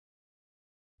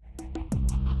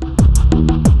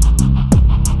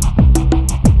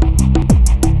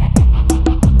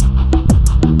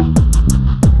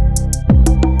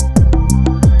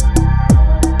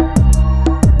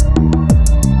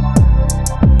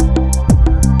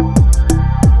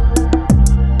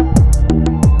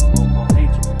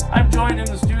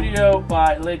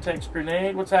at Latex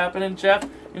Grenade. What's happening? Jeff,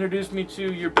 introduce me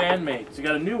to your bandmates. You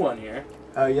got a new one here.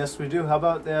 Yes, we do. How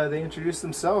about they introduce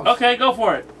themselves? Okay, go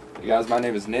for it. Hey guys, my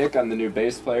name is Nick. I'm the new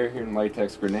bass player here in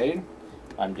Latex Grenade.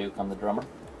 I'm Duke. I'm the drummer.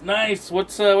 Nice.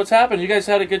 What's happened? You guys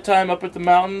had a good time up at the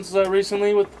mountains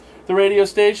recently with the radio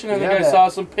station. I think I saw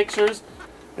some pictures.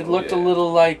 It looked a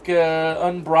little like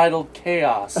unbridled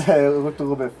chaos. It looked a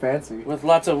little bit fancy. With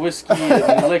lots of whiskey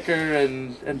and liquor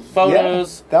and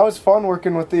photos. Yeah, that was fun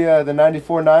working with the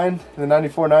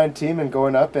 94.9 team and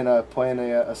going up and playing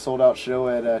a sold-out show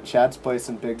at Chad's place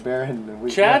in Big Bear. And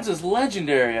Chad's is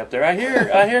legendary up there. I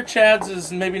hear Chad's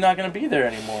is maybe not going to be there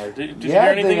anymore. Did you hear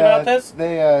anything about this?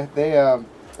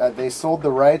 They sold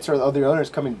the rights, or the owner's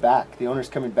coming back. The owner's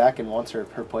coming back and wants her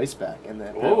place back. And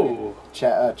then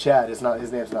Chad is not,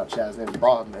 his name's not Chad. His name's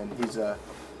Bob, and he's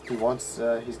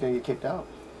gonna get kicked out.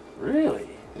 Really?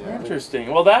 Yeah.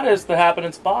 Interesting. Well, that is the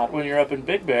happening spot when you're up in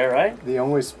Big Bear, right? The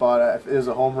only spot is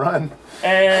a home run.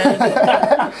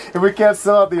 And if we can't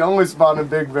sell out the only spot in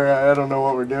Big Bear, I don't know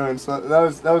what we're doing. So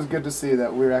that was good to see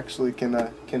that we actually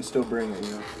can still bring it.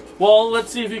 You know. Well,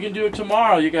 let's see if you can do it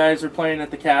tomorrow. You guys are playing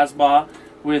at the Casbah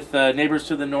with Neighbors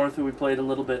to the North, who we played a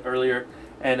little bit earlier,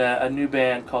 and a new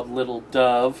band called Little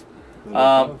Dove.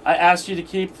 I asked you to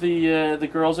keep the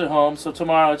girls at home, so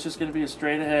tomorrow it's just going to be a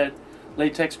straight-ahead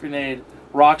Latex Grenade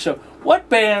rock show. What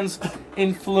bands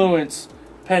influence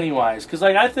Pennywise? Because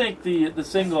I think the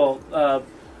single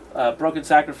Broken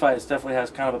Sacrifice definitely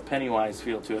has kind of a Pennywise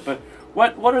feel to it. But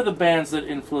what are the bands that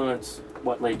influence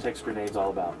what Latex Grenade's all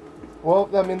about?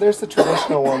 Well, I mean, there's the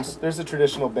traditional ones. There's the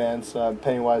traditional bands,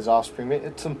 Pennywise, Offspring.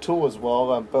 It's some Tool as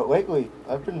well. But lately,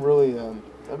 I've been really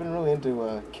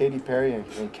into Katy Perry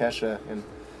and Kesha and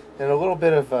a little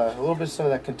bit of some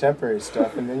of that contemporary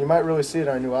stuff. And you might really see it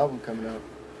on our new album coming out.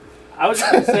 I was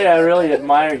going to say I really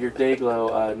admire your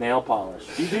Dayglow nail polish.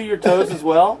 Do you do your toes as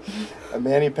well?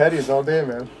 Mani-pedis all day,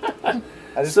 man.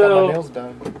 I just got my nails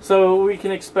done. So we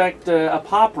can expect a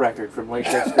pop record from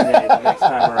Latex Grenade the next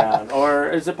time around, or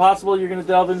is it possible you're going to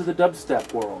delve into the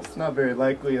dubstep world? It's not very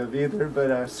likely of either, but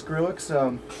Skrillex,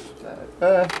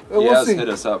 we'll see. Hit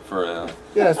us up for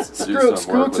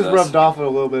Skrillex has rubbed off a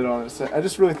little bit on it. I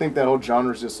just really think that whole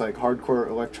genre is just like hardcore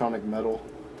electronic metal.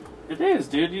 It is,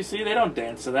 dude. You see, they don't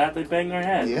dance to that. They bang their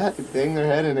head. Yeah, they bang their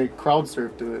head and they crowd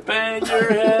surf to it. Bang your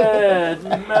head.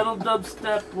 Metal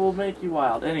dubstep will make you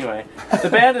wild. Anyway, the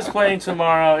band is playing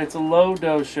tomorrow. It's a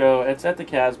low-dose show. It's at the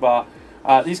Casbah.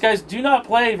 These guys do not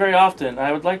play very often.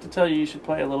 I would like to tell you should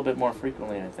play a little bit more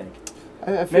frequently, I think.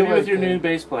 I feel maybe with your new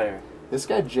bass player. This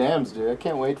guy jams, dude. I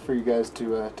can't wait for you guys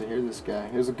to hear this guy.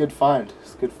 It was a good find.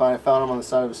 It's a good find. I found him on the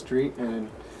side of the street, and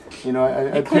you know,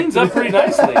 I cleans up pretty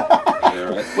nicely. Yeah,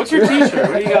 right. What's your T-shirt?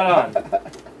 What do you got on?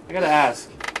 I gotta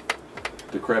ask.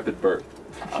 Decrepit Birth.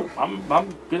 I'm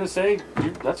gonna say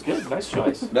that's good. Nice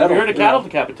choice. Metal, have you heard of Cattle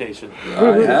Decapitation?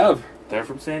 I have. They're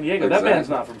from San Diego. Exactly. That band's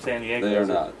not from San Diego. They are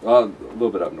not. Well, a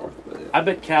little bit up north. But yeah. I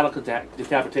bet Cattle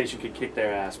Decapitation could kick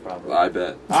their ass, probably. I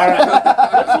bet. All right.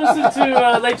 Let's listen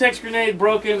to Latex Grenade,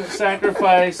 Broken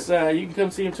Sacrifice. You can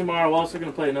come see him tomorrow. We're also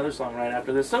going to play another song right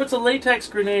after this. So it's a Latex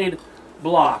Grenade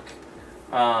block.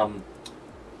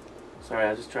 Sorry, I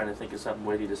was just trying to think of something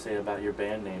witty to say about your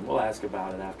band name. We'll ask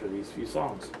about it after these few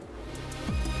songs.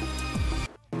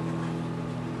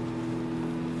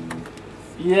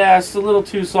 Yes, a little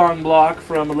 2-song block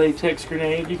from Latex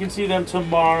Grenade. You can see them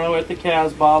tomorrow at the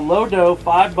Casbah. Low dough,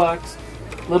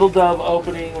 $5. Little Dove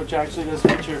opening, which actually does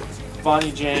feature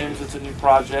Bonnie James. It's a new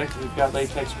project. We've got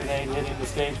Latex Grenade hitting the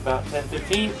stage about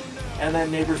 10:15, and then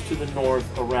Neighbors to the North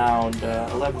around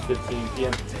 11:15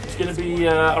 p.m. It's going to be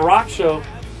a rock show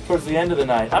towards the end of the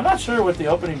night. I'm not sure what the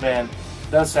opening band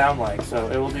does sound like, so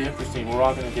it will be interesting. We're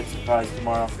all going to get surprised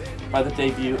tomorrow by the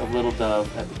debut of Little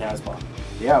Dove at the Casbah.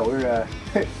 Yeah, we're.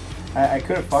 I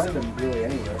couldn't find them really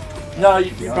anywhere. No,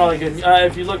 you probably couldn't.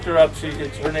 If you looked her up,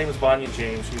 her name is Bonnie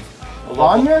James. She's a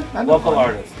local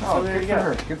artist. Oh, so there you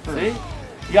go. Good for her. See?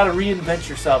 You got to reinvent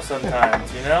yourself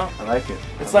sometimes, you know? I like it.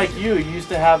 It's like you used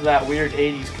to have that weird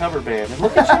 80s cover band. And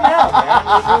look at you now,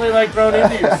 man. You've really like grown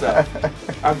into yourself.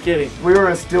 I'm kidding. We were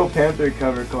a Steel Panther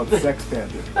cover called Sex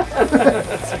Panther.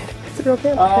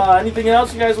 Anything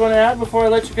else you guys want to add before I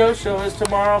let you go? Show is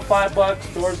tomorrow,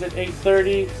 $5. Doors at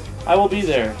 8:30. I will be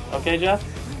there. Okay, Jeff?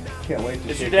 Can't wait to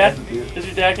Is your dad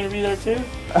going to be there too?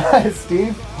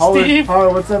 Steve? Steve?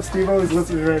 What's up, Steve? He's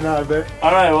listening right now, I bet.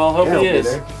 All right, well, hope he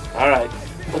is. All right.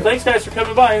 Well, thanks, guys, for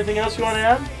coming by. Anything else you want to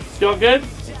add? You all good?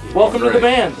 Welcome to the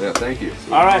band. Yeah, thank you.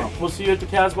 All right, we'll see you at the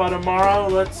Casbah tomorrow.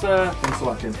 Thanks a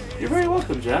lot, Tim. You're very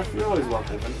welcome, Jeff. You're always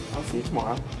welcome. I'll see you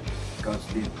tomorrow.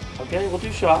 Godspeed. Okay, we'll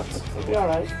do shots. It'll be all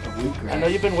right. A week, right? I know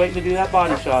you've been waiting to do that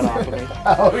body shot off of me.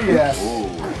 Oh yeah.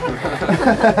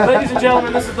 Ladies and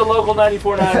gentlemen, this is the Local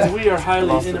 94.9, and we are highly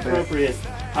Lost the inappropriate.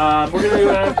 We're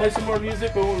going to play some more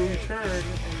music, but when we return and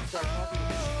start talking.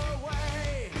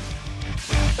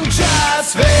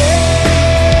 Just